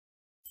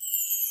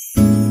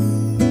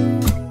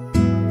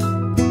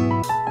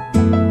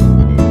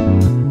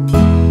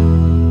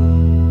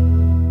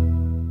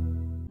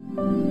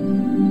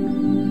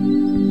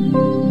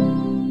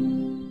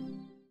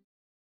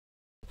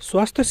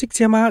स्वास्थ्य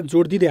शिक्षामा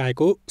जोड दिँदै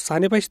आएको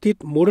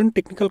सानेपास्थित मोडर्न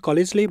टेक्निकल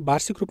कलेजले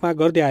वार्षिक रूपमा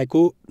गर्दै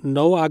आएको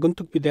नव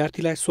आगन्तुक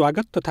विद्यार्थीलाई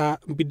स्वागत तथा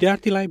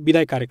विद्यार्थीलाई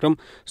विदाई कार्यक्रम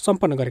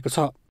सम्पन्न गरेको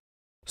छ।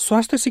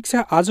 स्वास्थ्य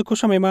शिक्षा आजको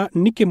समयमा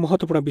निकै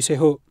महत्त्वपूर्ण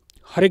विषय हो।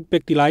 हरेक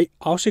व्यक्तिलाई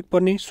आवश्यक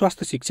पर्ने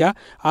स्वास्थ्य शिक्षा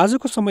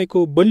आजको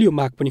समयको बलियो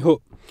माग पनि हो।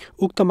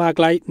 उक्त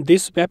मागलाई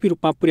देशव्यापी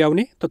रूपमा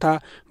पुर्याउने तथा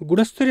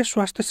गुणस्तरीय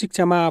स्वास्थ्य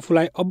शिक्षामा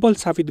आफूलाई अब्बल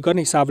साबित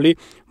गर्ने हिसाबले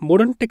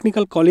मोडर्न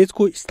टेक्निकल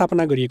कलेजको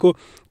स्थापना गरिएको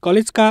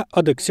कलेजका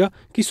अध्यक्ष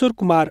किशोर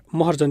कुमार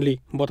महर्जनले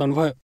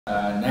बताउनुभयो।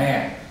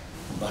 नयाँ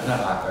भर्ना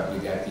भएका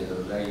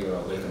विद्यार्थीहरूलाई यो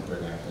वेलकम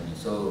प्रोग्राम पनि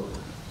सो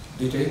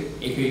दुईटै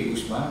एकै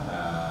उसमा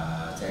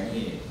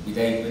चाहिँ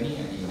विदाई पनि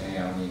अनि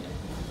नयाँ आउने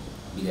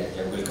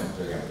विद्यार्थीलाई वेलकम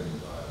प्रोग्राम पनि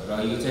भयो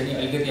र यो चाहिँ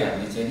अलिकति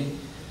हामीले चाहिँ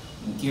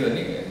के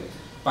भने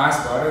पास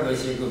भएर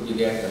गइसकेको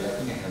विद्यार्थीहरूलाई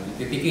पनि हामीले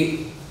त्यतिकै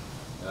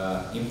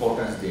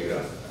इम्पोर्टेन्स दिएर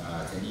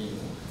चाहिँ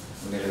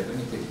उनीहरूलाई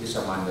पनि त्यतिकै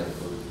सम्मान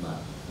गरेको रूपमा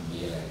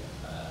यसलाई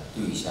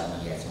त्यो हिसाबमा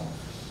ल्याएको छौँ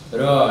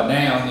र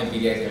नयाँ आउने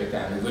विद्यार्थीहरूलाई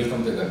त हामीले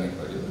वेलकम त गर्नै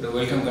पऱ्यो र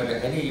वेलकम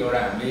गर्दाखेरि एउटा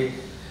हामीले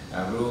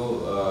हाम्रो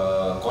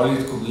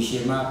कलेजको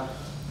विषयमा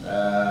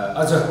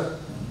अझ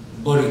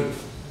बढी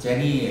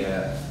चाहिँ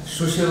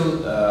सोसियल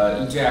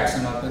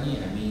इन्टरेक्सनमा पनि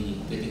हामी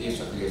त्यतिकै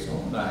सक्रिय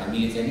छौँ र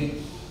हामीले चाहिँ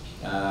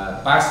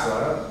पास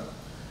भएर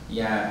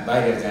यहाँ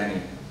बाहिर जाने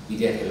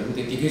विद्यार्थीहरू पनि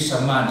त्यतिकै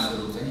सम्मान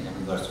स्वरूप चाहिँ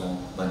हामी गर्छौँ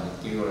भन्ने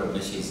त्यो एउटा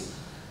मेसेज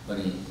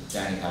पनि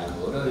जाने खालको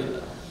हो र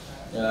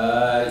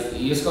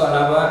यसको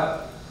अलावा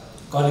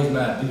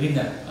कलेजमा विभिन्न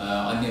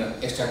अन्य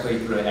एक्स्ट्रा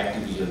करिकुलर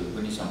एक्टिभिटिजहरू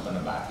पनि सम्पन्न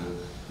भएको थियो।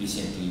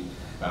 रिसेन्टली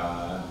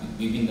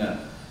विभिन्न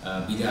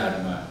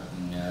विधाहरूमा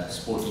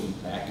स्पोर्टिङ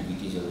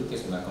एक्टिभिटिजहरू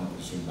त्यसमा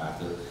कम्पिटिसन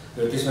भएको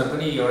थियो र त्यसमा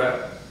पनि एउटा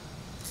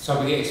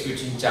सबैकै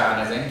एक्सपेक्टेसन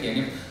चाहना चाहिँ के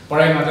भने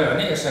पढाइ मात्रै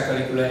होइन एक्स्ट्रा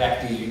करिकुलर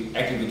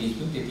एक्टिभिटिज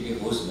पनि त्यतिकै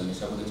होस् भन्ने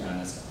सबैको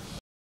चाहना छ।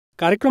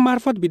 कार्यक्रम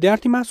मार्फत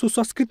विद्यार्थीमा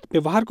सुसंस्कृत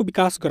व्यवहारको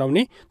विकास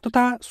गराउने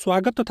तथा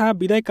स्वागत तथा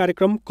विदाई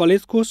कार्यक्रम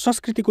कलेजको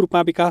संस्कृतिको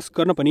रूपमा विकास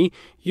गर्न पनि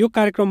यो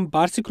कार्यक्रम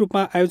वार्षिक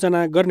रूपमा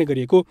आयोजना गर्ने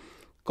गरिएको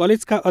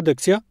कलेजका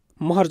अध्यक्ष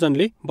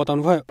महर्जनले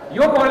बताउनुभयो।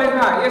 यो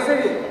कलेजमा यसै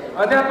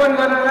अध्यापन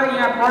गर्नलाई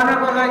यहाँ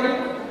पढ्नको लागि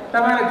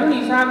तपाईले जुन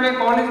हिसाबले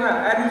कलेजमा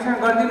एडमिसन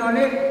गरिदिनु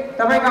भने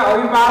तपाईका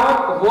अभिभावक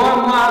बुवा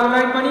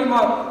मुवाहरूलाई पनि म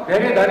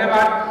धेरै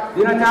धन्यवाद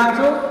दिन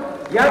चाहन्छु।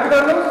 याद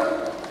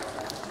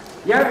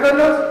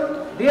गर्नुहोस्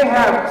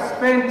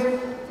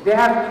they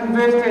have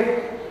invested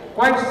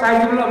quite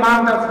sizable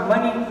amount of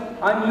money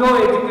on your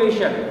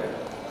education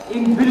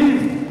in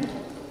belief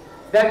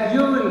that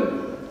you will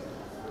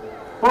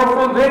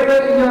perform very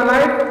well in your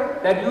life,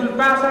 that you will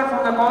pass out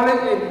from the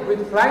college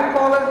with flying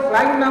colors,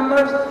 flying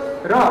numbers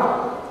र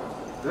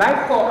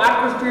लाइफको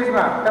अर्को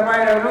स्टेजमा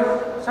तपाईहरु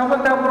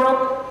सफलतापूर्वक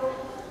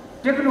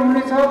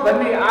टेक्नुहुनेछ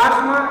भन्ने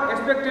आशमा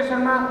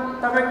एक्सपेक्टेसनमा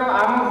तपाईको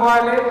आमा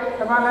बुवाले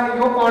तपाईलाई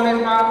यो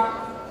कलेजमा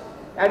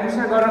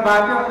एडमिसन गर्नु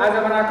भएको थियो।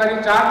 आजभन्दा करिब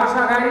 4 वर्ष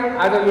अगाडि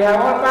आज we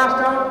have all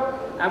passed out.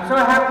 I'm so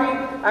happy.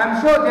 I'm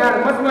sure they are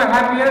much more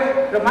happier.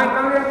 So my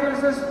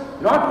congratulations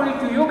not only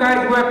to you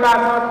guys who have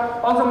passed out,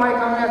 also my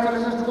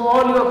congratulations to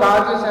all your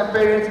guardians and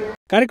parents.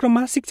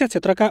 कार्यक्रममा शिक्षा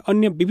क्षेत्रका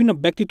अन्य विभिन्न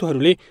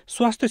व्यक्तित्वहरूले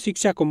स्वास्थ्य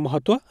शिक्षाको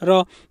महत्त्व र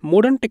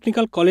मोडर्न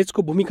टेक्निकल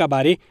कलेजको भूमिका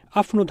बारे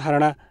आफ्नो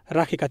धारणा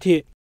राखेका थिए।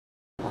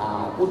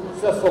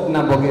 उच्च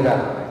स्वप्न बोकेर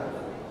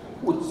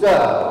उच्च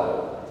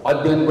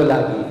अध्ययनको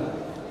लागि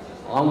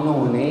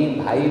आउनुहुने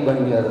भाइ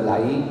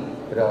बहिनीहरूलाई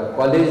र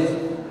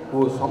कलेजको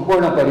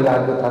सम्पूर्ण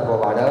परिवारको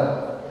तर्फबाट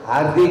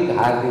हार्दिक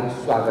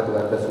स्वागत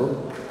गर्दछु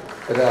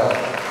र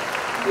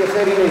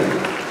यसरी नै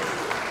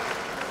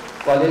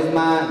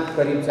कलेजमा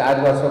करिब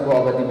 4 वर्षको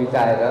अवधि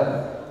बिताएर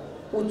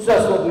उच्च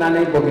स्वप्न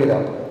नै बोकेर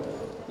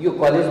यो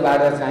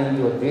कलेजबाट चाहिँ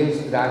यो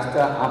देश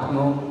राष्ट्र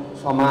आफ्नो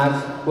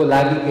समाजको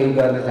लागि केही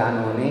गर्न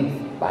चाहनुहुने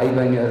भाइ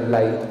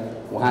बहिनीहरूलाई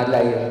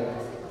उहाँहरूलाई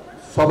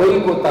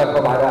सबैको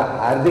तर्फबाट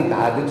हार्दिक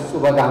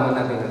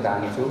शुभकामना दिन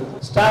चाहन्छु।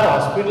 स्टार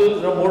हस्पिटल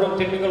र मोडर्न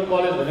टेक्निकल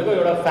कलेज भनेको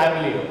एउटा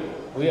फ्यामिली हो।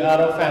 We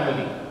are a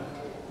family,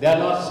 they are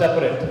not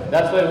separate.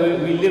 That's why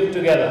we leave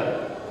together.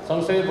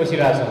 सँगसँगै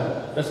बसिरहेछौँ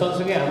र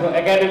सँगसँगै हाम्रो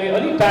एकाडेमी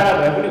अलिक टाढा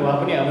भए पनि उहाँ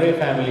पनि हाम्रै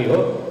फ्यामिली हो।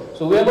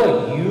 So we have a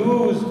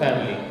huge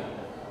family,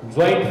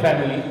 joint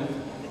family.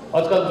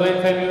 आजकल जोइन्ट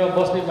फ्यामिलीमा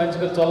बस्ने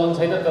मान्छेको चलन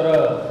छैन, तर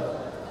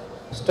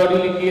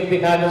स्टडीले के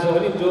देखाएको छ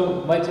भने जो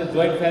मान्छे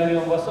जोइन्ट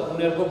फ्यामिलीमा बस्छ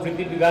उनीहरूको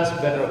वृद्धि विकास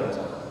बेटर हुन्छ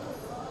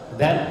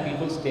then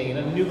people staying in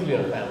a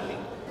nuclear family.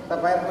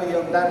 तपाईहरुको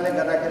योगदानले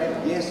गर्दाखेरि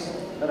देश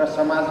र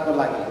समाजको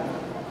लागि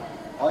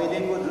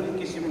अहिलेको जुन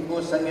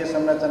किसिमको संघीय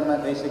संरचनामा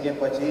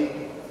गइसकेपछि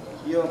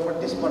यो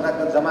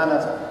प्रतिस्पर्धाको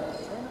जमाना छ।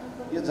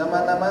 यो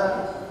जमानामा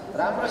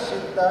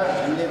राम्रोसित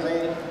हामीले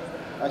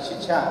चाहिँ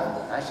शिक्षा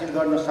हासिल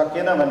गर्न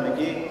सकेन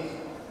भनेदेखि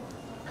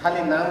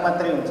खाली नाम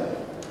मात्रै हुन्छ।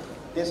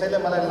 त्यसैले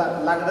मलाई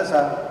लाग्दछ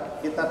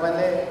कि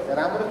तपाईले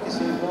राम्रो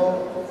किसिमको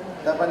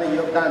तपाईले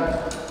योगदान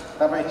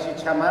तपाई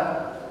शिक्षामा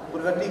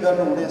प्रगति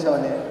गर्नुहुनेछ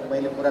भन्ने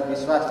मैले पुरा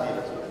विश्वास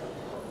लिएको छु।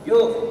 यो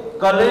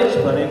कलेज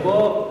भनेको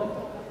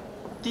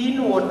 3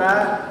 वटा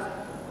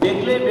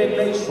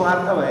बेग्लै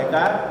स्वार्थ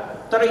भएका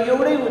तर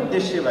एउटै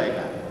उद्देश्य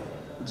भएका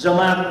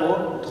जमातको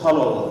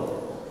थलो हो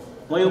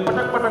म यो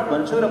पटक पटक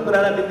भन्छु र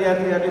पुराना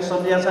विद्यार्थीहरूले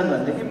सम्झेका छन्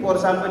भनेदेखि पोहोर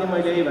साल पनि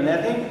मैले यही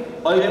भनेको थिएँ,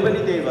 अहिले पनि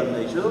त्यही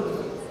भन्दैछु।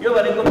 यो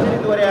भनेको फेरि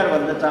दोहोऱ्याएर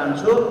भन्न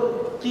चाहन्छु,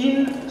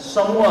 3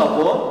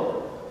 समूहको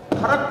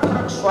फरक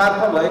फरक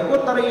स्वार्थ भएको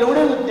तर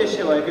एउटै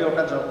उद्देश्य भएको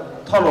एउटा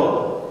थलो।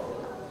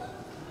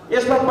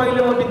 यसमा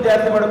पहिले म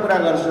विद्यार्थीबाट कुरा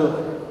गर्छु।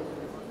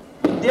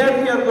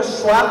 विद्यार्थीहरूको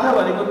स्वार्थ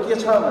भनेको के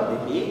छ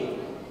भनेदेखि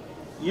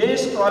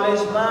यस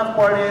कलेजमा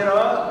पढेर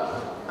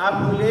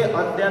आफूले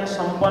अध्ययन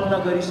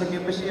सम्पन्न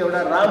गरिसकेपछि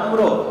एउटा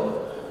राम्रो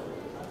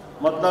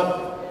मतलब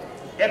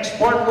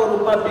एक्सपर्टको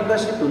रूपमा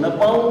विकसित हुन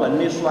पाऊँ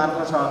भन्ने स्वार्थ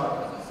छ।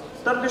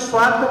 तर त्यो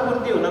स्वार्थ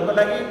पूर्ति हुनको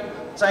लागि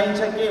चाहिन्छ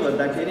के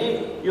भन्दाखेरि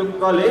यो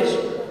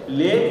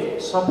कलेजले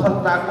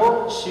सफलताको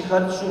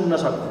शिखर चुम्न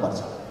सक्नुपर्छ।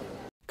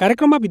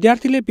 कार्यक्रममा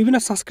विद्यार्थीले विभिन्न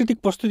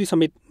सांस्कृतिक प्रस्तुति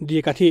समेत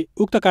दिएका थिए।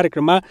 उक्त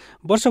कार्यक्रममा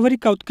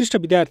वर्षभरिका उत्कृष्ट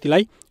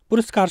विद्यार्थीलाई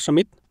पुरस्कार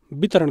समेत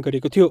वितरण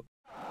गरिएको थियो।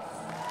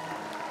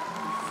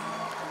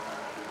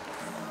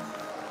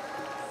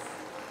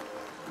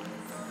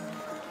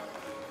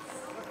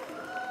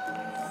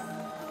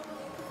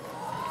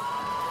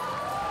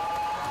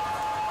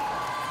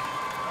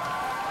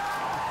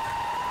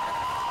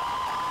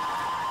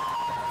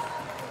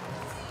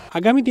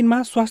 आगामी दिनमा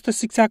स्वास्थ्य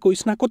शिक्षाको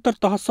स्नाकोत्तर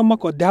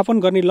तहसम्मको अध्यापन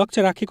गर्ने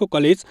लक्ष्य राखेको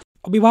कलेज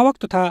अभिभावक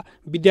तथा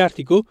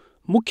विद्यार्थीको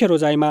मुख्य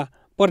रोजाइमा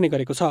पर्ने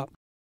गरेको छ।